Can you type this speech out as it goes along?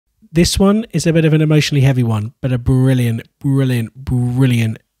This one is a bit of an emotionally heavy one, but a brilliant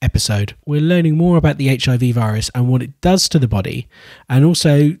episode. We're learning more about the HIV virus and what it does to the body, and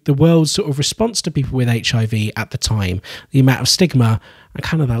also the world's sort of response to people with HIV at the time, the amount of stigma and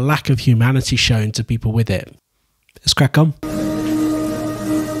kind of the lack of humanity shown to people with it. Let's crack on.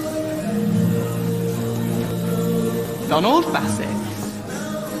 Donald Bassett.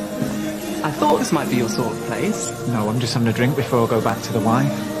 I thought this might be your sort of place. No, I'm just having a drink before I go back to the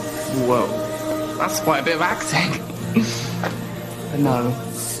wife. Whoa, that's quite a bit of acting. But no,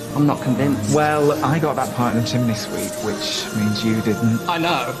 I'm not convinced. Well, I got that part in the chimney sweep, which means you didn't. I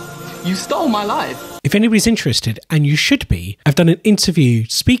know. You stole my life. If anybody's interested, and you should be, I've done an interview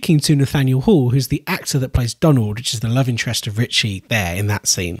speaking to Nathaniel Hall, who's the actor that plays Donald, which is the love interest of Richie there in that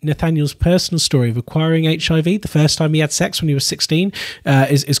scene. Nathaniel's personal story of acquiring HIV, the first time he had sex when he was 16,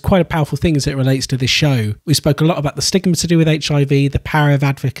 is quite a powerful thing as it relates to this show. We spoke a lot about the stigma to do with HIV, the power of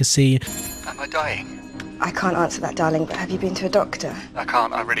advocacy. Am I dying? I can't answer that, darling, but have you been to a doctor?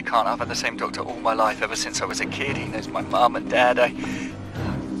 I really can't. I've had the same doctor all my life, ever since I was a kid. He knows my mum and dad. I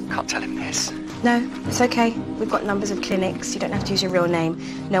can't tell him this. No, it's okay. We've got numbers of clinics. You don't have to use your real name.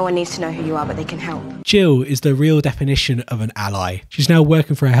 No one needs to know who you are, but they can help. Jill is the real definition of an ally. She's now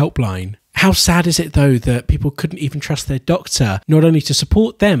working for a helpline. How sad is it, though, that people couldn't even trust their doctor, not only to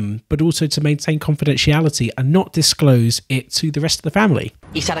support them, but also to maintain confidentiality and not disclose it to the rest of the family?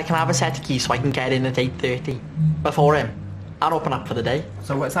 He said I can have a set of keys so I can get in at 8:30. Before him, I'll open up for the day.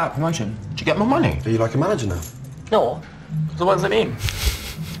 So what's that, promotion? Did you get more money? Are you like a manager now? No. So what does it mean?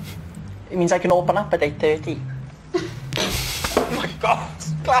 It means I can open up at 8:30. Oh my God,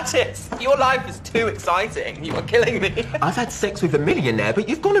 Gladys, your life is too exciting. You are killing me. I've had sex with a millionaire, but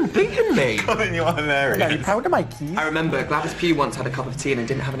you've gone and beaten me. Colin, you're hilarious. I'm very proud of my keys. I remember Gladys Pugh once had a cup of tea and it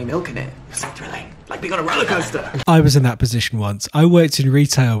didn't have any milk in it. It was so thrilling. Like being on a roller coaster. I was in that position once. I worked in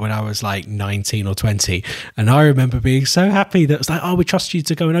retail when I was like 19 or 20. And I remember being so happy that it was like, oh, we trust you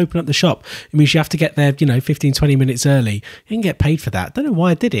to go and open up the shop. It means you have to get there, 15, 20 minutes early. You didn't get paid for that. Don't know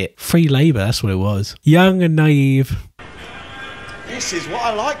why I did it. Free labour, that's what it was. Young and naive. This is what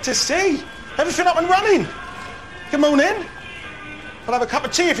I like to see. Everything up and running. Good morning. I'll have a cup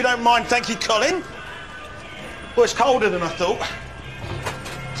of tea if you don't mind, thank you, Colin. Well, it's colder than I thought.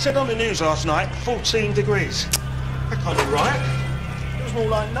 Said on the news last night, 14 degrees. That can't be right. It was more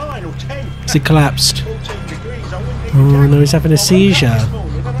like 9 or 10. He collapsed. 14 degrees, I wouldn't Oh even no, he's having a seizure. this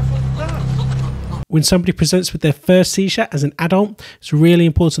morning, and I thought, no. When somebody presents with their first seizure as an adult, it's really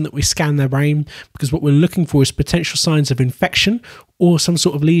important that we scan their brain, because what we're looking for is potential signs of infection or some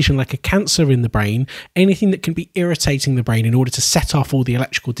sort of lesion like a cancer in the brain, anything that can be irritating the brain in order to set off all the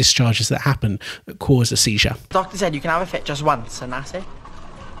electrical discharges that happen that cause a seizure. The doctor said you can have a fit just once and that's it.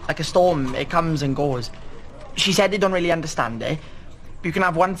 Like a storm, it comes and goes. She said they don't really understand it. You can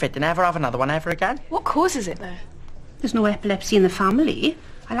have one fit and never have another one ever again. What causes it, though? There's no epilepsy in the family.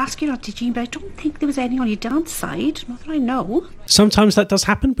 I'll ask you not to, Jean, but I don't think there was any on your dad's side. Not that I know. Sometimes that does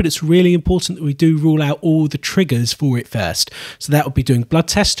happen, but it's really important that we do rule out all the triggers for it first. So that would be doing blood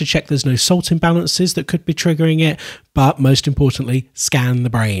tests to check there's no salt imbalances that could be triggering it, but most importantly, scan the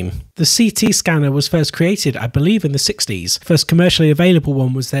brain. The CT scanner was first created, I believe, in the 60s. First commercially available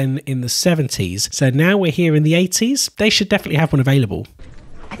one was then in the 70s. So now we're here in the 80s. They should definitely have one available.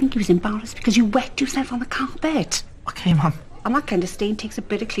 I think he was embarrassed because you wet yourself on the carpet. Okay, Mum. And that kind of stain takes a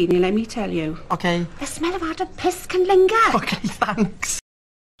bit of cleaning, let me tell you. Okay. The smell of hard piss can linger. Okay, thanks.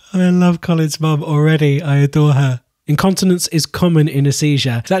 I love Colin's mum already. I adore her. Incontinence is common in a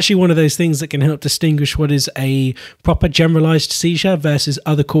seizure. It's actually one of those things that can help distinguish what is a proper generalised seizure versus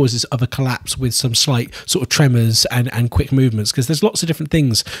other causes of a collapse with some slight sort of tremors and quick movements, because there's lots of different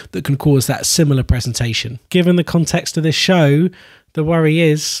things that can cause that similar presentation. Given the context of this show, the worry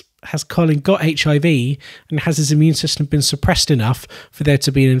is, has Colin got HIV and has his immune system been suppressed enough for there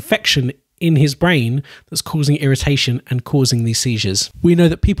to be an infection in his brain that's causing irritation and causing these seizures? We know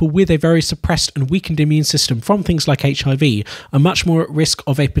that people with a very suppressed and weakened immune system from things like HIV are much more at risk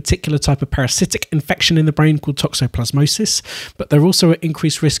of a particular type of parasitic infection in the brain called toxoplasmosis, but they're also at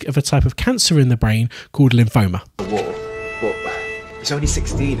increased risk of a type of cancer in the brain called lymphoma. But he's only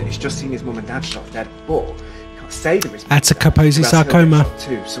 16 and he's just seen his mum and dad shot dead, but he can't save him. That's a Kaposi sarcoma.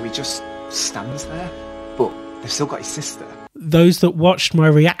 Too, so he just stands there, but they've still got his sister. Those that watched my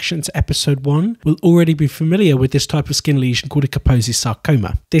reaction to episode 1 will already be familiar with this type of skin lesion called a Kaposi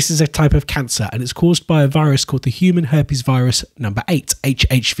sarcoma. This is a type of cancer and it's caused by a virus called the human herpes virus number 8,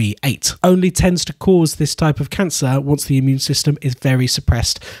 HHV8. Only tends to cause this type of cancer once the immune system is very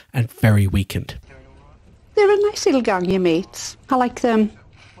suppressed and very weakened. They're a nice little gang, your mates. I like them.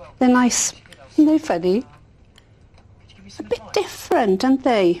 They're nice. And they're funny. A bit different, aren't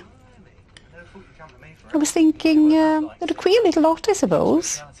they? I was thinking, they're a queer little lot, I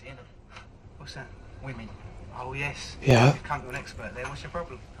suppose. What's that? Women? Oh, yes. Yeah? You've come to an expert there. What's your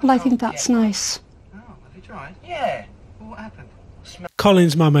problem? Well, I think that's nice. Oh, have you tried? Yeah. Well, what happened?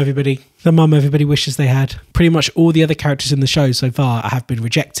 Colin's mum, everybody. The mum everybody wishes they had. Pretty much all the other characters in the show so far have been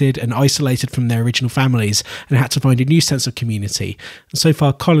rejected and isolated from their original families and had to find a new sense of community. And so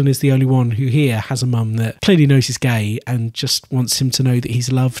far, Colin is the only one who here has a mum that clearly knows he's gay and just wants him to know that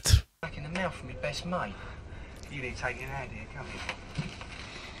he's loved. Back in the mouth from my best mate. You need to take it out here, come here.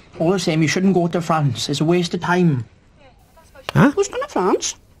 All the same, you shouldn't go to France. It's a waste of time. Huh? Who's going to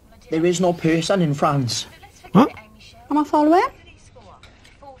France? There is no person in France. What? Am I following?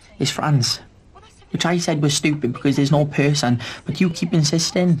 It's France. Which I said was stupid because there's no person, but you keep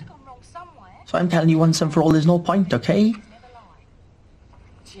insisting. So I'm telling you once and for all, there's no point, okay?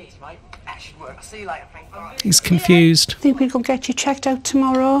 Cheers, mate. That should work. I'll see you later, thank God. He's confused. Think we'll go get you checked out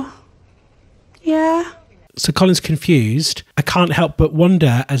tomorrow? Yeah? So Colin's confused. I can't help but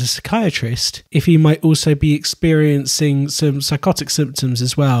wonder, as a psychiatrist, if he might also be experiencing some psychotic symptoms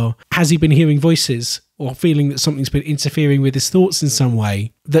as well. Has he been hearing voices or feeling that something's been interfering with his thoughts in some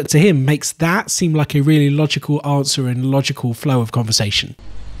way that to him makes that seem like a really logical answer and logical flow of conversation?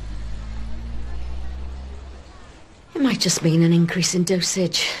 It might just mean an increase in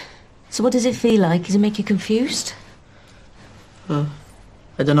dosage. So what does it feel like? Does it make you confused? I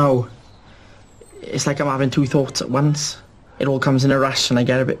don't know. It's like I'm having two thoughts at once. It all comes in a rush and I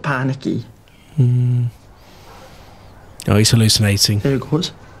get a bit panicky. Oh, he's hallucinating. There it goes.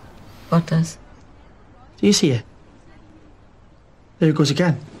 What does? Do you see it? There it goes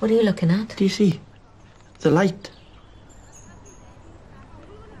again. What are you looking at? Do you see? The light.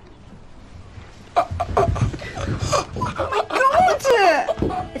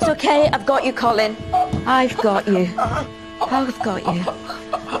 It's okay, I've got you, Colin. I've got you. I've got you.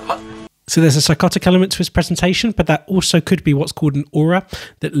 So there's a psychotic element to his presentation, but that also could be what's called an aura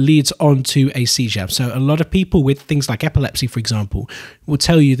that leads on to a seizure. So a lot of people with things like epilepsy, for example, will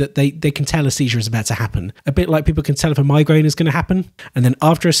tell you that they can tell a seizure is about to happen. A bit like people can tell if a migraine is going to happen. And then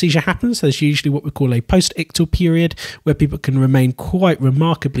after a seizure happens, there's usually what we call a post-ictal period where people can remain quite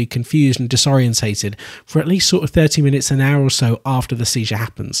remarkably confused and disorientated for at least sort of 30 minutes, an hour or so after the seizure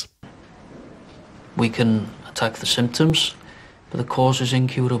happens. We can attack the symptoms, but the cause is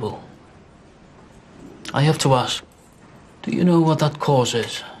incurable. I have to ask, do you know what that cause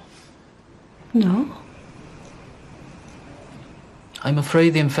is? No. I'm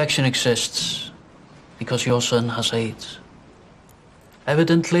afraid the infection exists because your son has AIDS.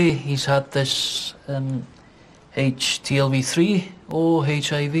 Evidently, he's had this HTLV3 or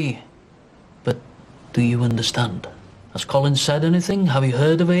HIV. But do you understand? Has Colin said anything? Have you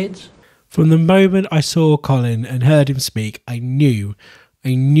heard of AIDS? From the moment I saw Colin and heard him speak, I knew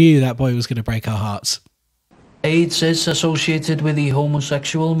that boy was going to break our hearts. AIDS is associated with the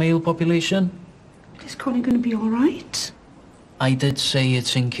homosexual male population. Is Colin going to be all right? I did say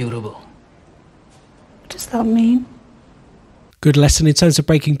it's incurable. What does that mean? Good lesson in terms of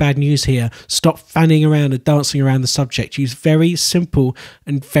breaking bad news here. Stop fanning around and dancing around the subject. Use very simple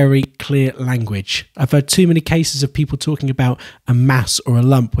and very clear language. I've heard too many cases of people talking about a mass or a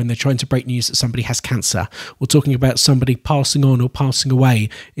lump when they're trying to break news that somebody has cancer, or talking about somebody passing on or passing away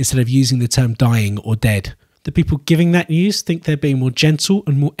instead of using the term dying or dead. The people giving that news think they're being more gentle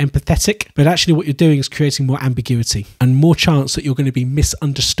and more empathetic, but actually what you're doing is creating more ambiguity and more chance that you're going to be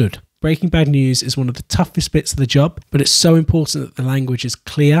misunderstood. Breaking bad news is one of the toughest bits of the job, but it's so important that the language is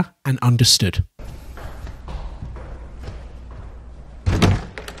clear and understood.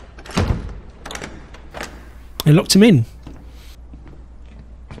 They locked him in.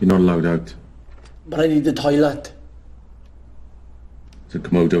 You're not allowed out. But I need the toilet. There's a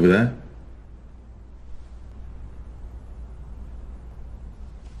commode over there.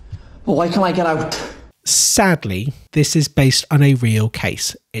 Well, why can't I get out? Sadly, this is based on a real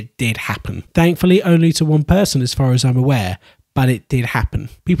case. It did happen. Thankfully, only to one person as far as I'm aware, but it did happen.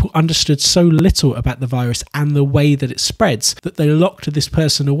 People understood so little about the virus and the way that it spreads that they locked this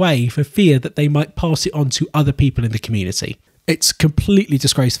person away for fear that they might pass it on to other people in the community. It's completely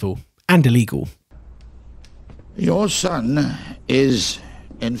disgraceful and illegal. Your son is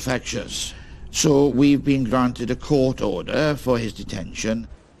infectious, so we've been granted a court order for his detention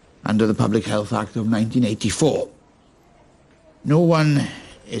under the Public Health Act of 1984. No one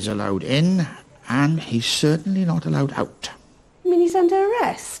is allowed in, and he's certainly not allowed out. You mean he's under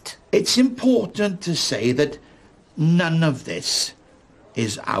arrest? It's important to say that none of this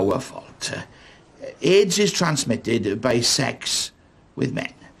is our fault. AIDS is transmitted by sex with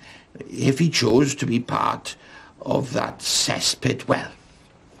men. If he chose to be part of that cesspit, well,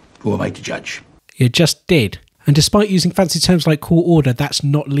 who am I to judge? You just did. And despite using fancy terms like court order, that's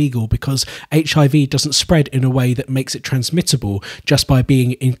not legal because HIV doesn't spread in a way that makes it transmittable just by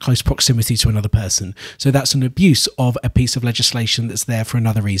being in close proximity to another person. So that's an abuse of a piece of legislation that's there for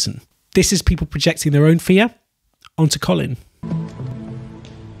another reason. This is people projecting their own fear onto Colin.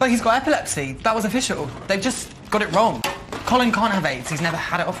 But he's got epilepsy. That was official. They've just got it wrong. Colin can't have AIDS. He's never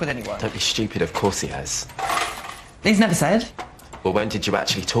had it off with anyone. Don't be stupid, of course he has. He's never said. Well, when did you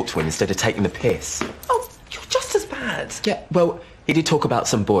actually talk to him instead of taking the piss? Oh, you're just as bad. Yeah, well, he did talk about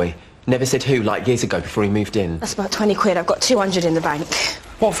some boy. Never said who, like years ago before he moved in. That's about 20 quid. I've got 200 in the bank.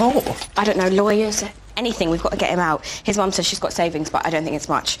 What for? I don't know, lawyers, anything. We've got to get him out. His mum says she's got savings, but I don't think it's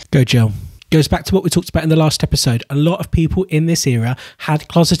much. Go, Jill. Goes back to what we talked about in the last episode. A lot of people in this era had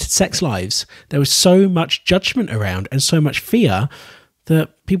closeted sex lives. There was so much judgment around and so much fear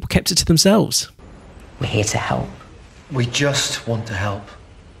that people kept it to themselves. We're here to help. We just want to help.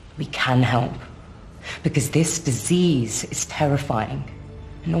 We can help. Because this disease is terrifying.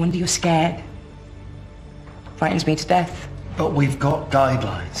 No wonder you're scared. Frightens me to death. But we've got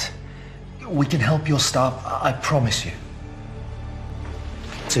guidelines. We can help your staff, I promise you.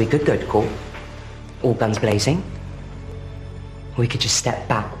 So we could go to court, all guns blazing. Or we could just step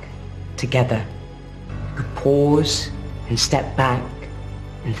back, together. We could pause and step back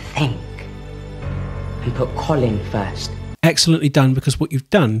and think. And put Colin first. Excellently done, because what you've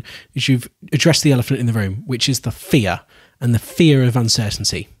done is you've addressed the elephant in the room, which is the fear and the fear of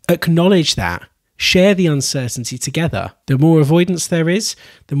uncertainty. Acknowledge that. Share the uncertainty together. The more avoidance there is,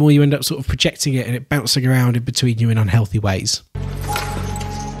 the more you end up sort of projecting it and it bouncing around in between you in unhealthy ways.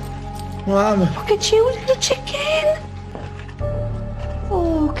 Mum. Look at you, little chicken.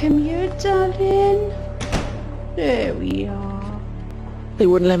 Oh, come here, darling. There we are. They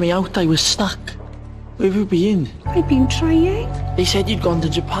wouldn't let me out. I was stuck. Where have you been? I've been trying. They said you'd gone to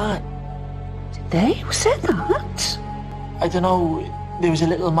Japan. Did they? Who said that? I don't know. There was a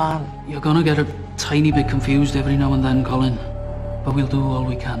little man. You're gonna get a tiny bit confused every now and then, Colin. But we'll do all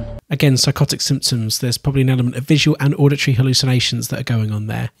we can. Again, psychotic symptoms. There's probably an element of visual and auditory hallucinations that are going on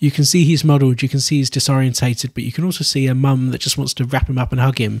there. You can see he's muddled, you can see he's disorientated, but you can also see a mum that just wants to wrap him up and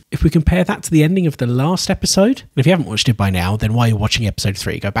hug him. If we compare that to the ending of the last episode, and if you haven't watched it by now, then why are you watching episode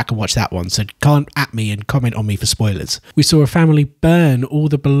 3? Go back and watch that one, so can't at me and comment on me for spoilers. We saw a family burn all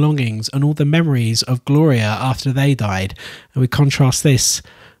the belongings and all the memories of Gloria after they died, and we contrast this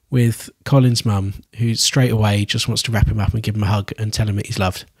with Colin's mum, who straight away just wants to wrap him up and give him a hug and tell him that he's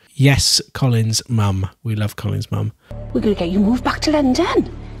loved. Yes, Colin's mum. We love Colin's mum. We're going to get you moved back to London.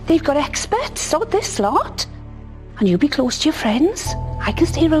 They've got experts, so this lot. And you'll be close to your friends. I can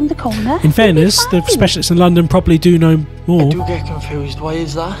stay around the corner. In fairness, the specialists in London probably do know more. I do get confused. Why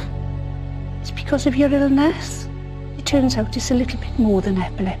is that? It's because of your illness. It turns out it's a little bit more than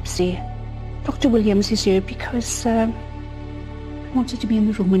epilepsy. Dr. Williams is here because I wanted to be in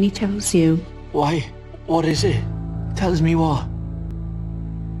the room when he tells you. Why? What is it? Tells me what?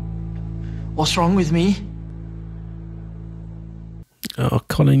 What's wrong with me? Oh,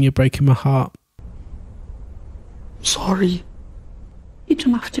 Colin, you're breaking my heart. Sorry. You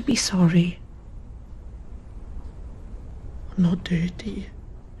don't have to be sorry. I'm not dirty.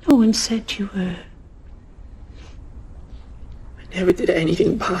 No one said you were. I never did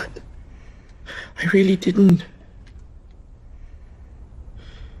anything bad. I really didn't.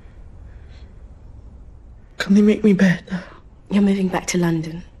 Can they make me better? You're moving back to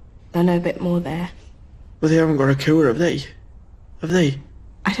London. They'll know a bit more there. Well, they haven't got a cure, have they? Have they?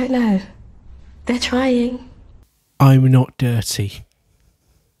 I don't know. They're trying. I'm not dirty.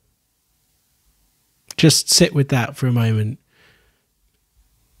 Just sit with that for a moment.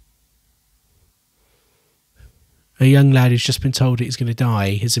 A young lad who's just been told that he's going to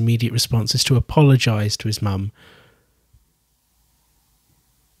die, his immediate response is to apologise to his mum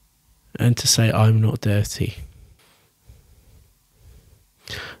and to say, I'm not dirty.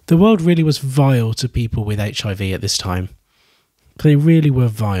 The world really was vile to people with HIV at this time. They really were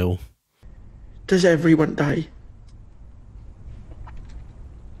vile. Does everyone die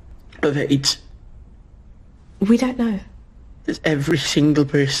of AIDS? We don't know. Does every single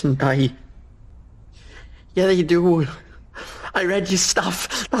person die? Yeah, they do. I read your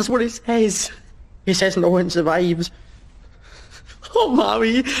stuff. That's what it says. It says no one survives. Oh,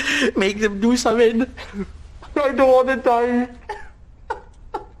 Mommy, make them do something. I don't want to die.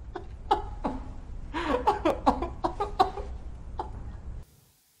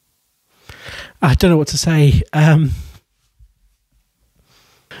 I don't know what to say. I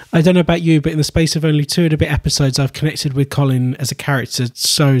don't know about you, but in the space of only 2 and a bit episodes, I've connected with Colin as a character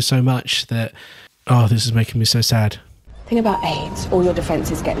so much that, oh, this is making me so sad. thing about AIDS, all your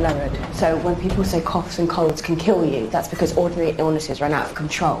defences get lowered. So when people say coughs and colds can kill you, that's because ordinary illnesses run out of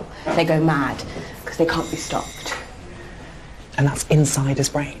control. They go mad because they can't be stopped. And that's inside his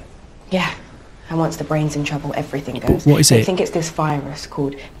brain? Yeah. And once the brain's in trouble, everything goes. What is it? I think it's this virus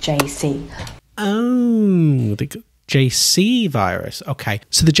called JC. Oh, the JC virus. Okay.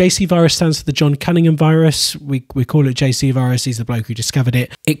 So the JC virus stands for the John Cunningham virus. We call it JC virus. He's the bloke who discovered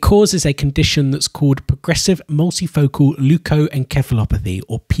it. It causes a condition that's called progressive multifocal leukoencephalopathy,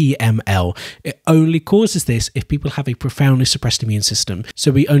 or PML. It only causes this if people have a profoundly suppressed immune system.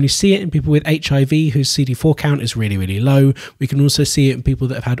 So we only see it in people with HIV whose CD4 count is really, really low. We can also see it in people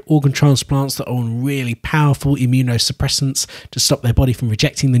that have had organ transplants that are on really powerful immunosuppressants to stop their body from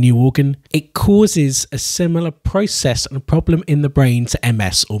rejecting the new organ. It causes a similar process and a problem in the brain to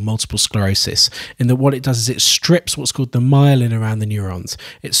MS, or multiple sclerosis, in that what it does is it strips what's called the myelin around the neurons.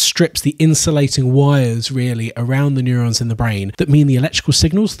 It strips the insulating wires really around the neurons in the brain that mean the electrical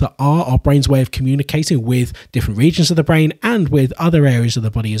signals that are our brain's way of communicating with different regions of the brain and with other areas of the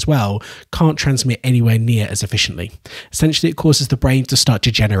body as well can't transmit anywhere near as efficiently. Essentially, it causes the brain to start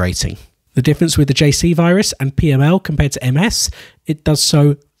degenerating. The difference with the JC virus and PML compared to MS, it does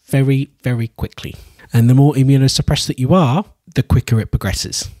so very, very quickly. And the more immunosuppressed that you are, the quicker it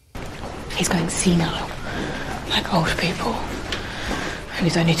progresses. He's going senile, like old people. And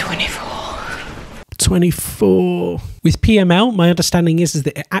he's only 24. 24. With PML, my understanding is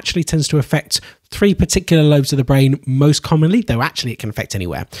that it actually tends to affect 3 particular lobes of the brain most commonly, though actually it can affect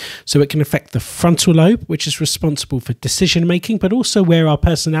anywhere. So it can affect the frontal lobe, which is responsible for decision making, but also where our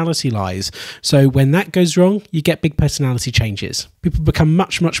personality lies. So when that goes wrong, you get big personality changes. People become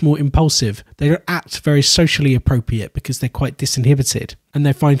much, much more impulsive. They don't act very socially appropriate because they're quite disinhibited. And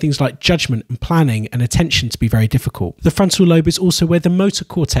they find things like judgment and planning and attention to be very difficult. The frontal lobe is also where the motor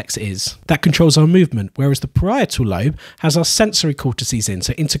cortex is. That controls our movement, whereas the parietal lobe has our sensory cortices in,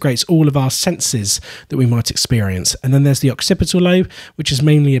 so it integrates all of our senses that we might experience. And then there's the occipital lobe, which is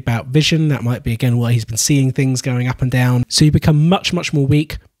mainly about vision. That might be, again, why he's been seeing things going up and down. So you become much, much more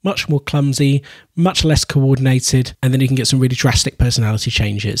weak, much more clumsy, much less coordinated, and then you can get some really drastic personality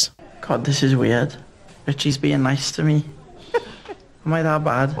changes. God, this is weird. Richie's being nice to me. Am I that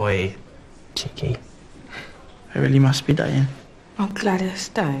bad? Boy, cheeky. I really must be dying. Oh, Gladys,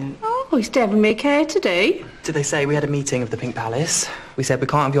 don't. Oh, he's devil may care today. Did they say we had a meeting of the Pink Palace? We said we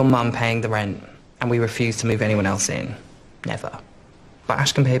can't have your mum paying the rent, and we refuse to move anyone else in. Never. But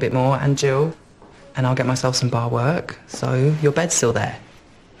Ash can pay a bit more, and Jill, and I'll get myself some bar work, so your bed's still there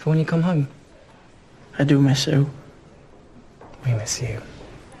for when you come home. I do miss you. We miss you.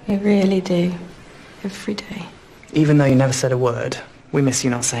 We really do. Every day. Even though you never said a word, we miss you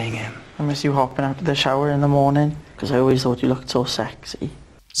not saying it. I miss you hopping out of the shower in the morning, because I always thought you looked so sexy.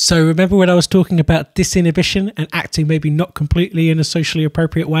 So remember when I was talking about disinhibition and acting maybe not completely in a socially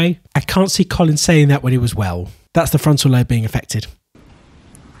appropriate way? I can't see Colin saying that when he was well. That's the frontal lobe being affected.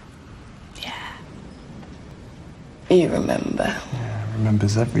 You remember. Yeah,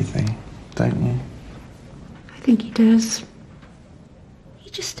 remembers everything, don't you? I think he does. He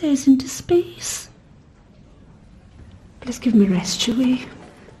just stares into space. Let's give him a rest, shall we?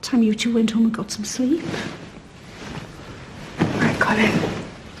 Time you two went home and got some sleep. All right, Colin.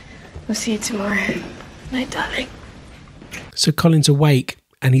 We'll see you tomorrow. Night, darling. So Colin's awake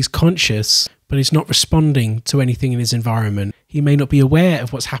and he's conscious, but he's not responding to anything in his environment. He may not be aware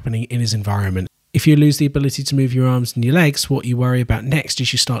of what's happening in his environment. If you lose the ability to move your arms and your legs, what you worry about next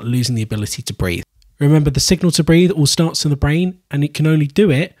is you start losing the ability to breathe. Remember, the signal to breathe all starts in the brain, and it can only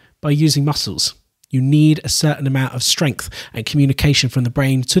do it by using muscles. You need a certain amount of strength and communication from the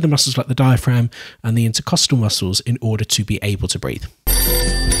brain to the muscles like the diaphragm and the intercostal muscles in order to be able to breathe.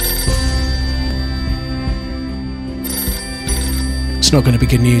 It's not going to be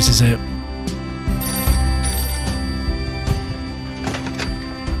good news, is it?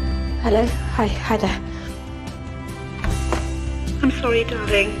 Hello? Hi there. I'm sorry,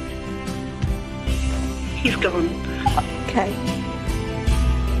 darling. He's gone. Okay.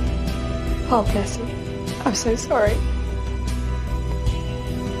 Oh, bless him. I'm so sorry.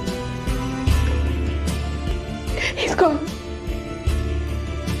 He's gone.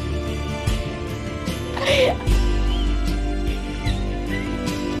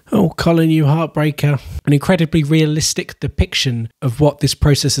 Oh, Colin, you heartbreaker. An incredibly realistic depiction of what this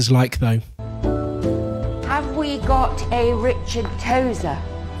process is like, though. Have we got a Richard Tozer?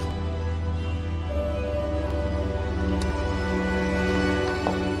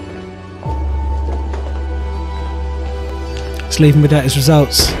 Let's leave him without his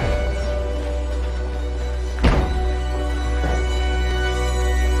results.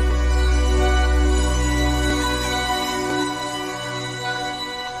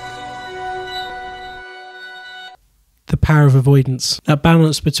 the power of avoidance. That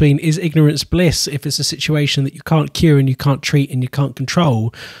balance between, is ignorance bliss if it's a situation that you can't cure and you can't treat and you can't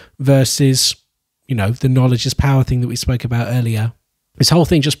control, versus, you know, the knowledge is power thing that we spoke about earlier. This whole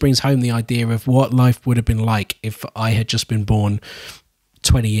thing just brings home the idea of what life would have been like if I had just been born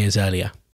 20 years earlier.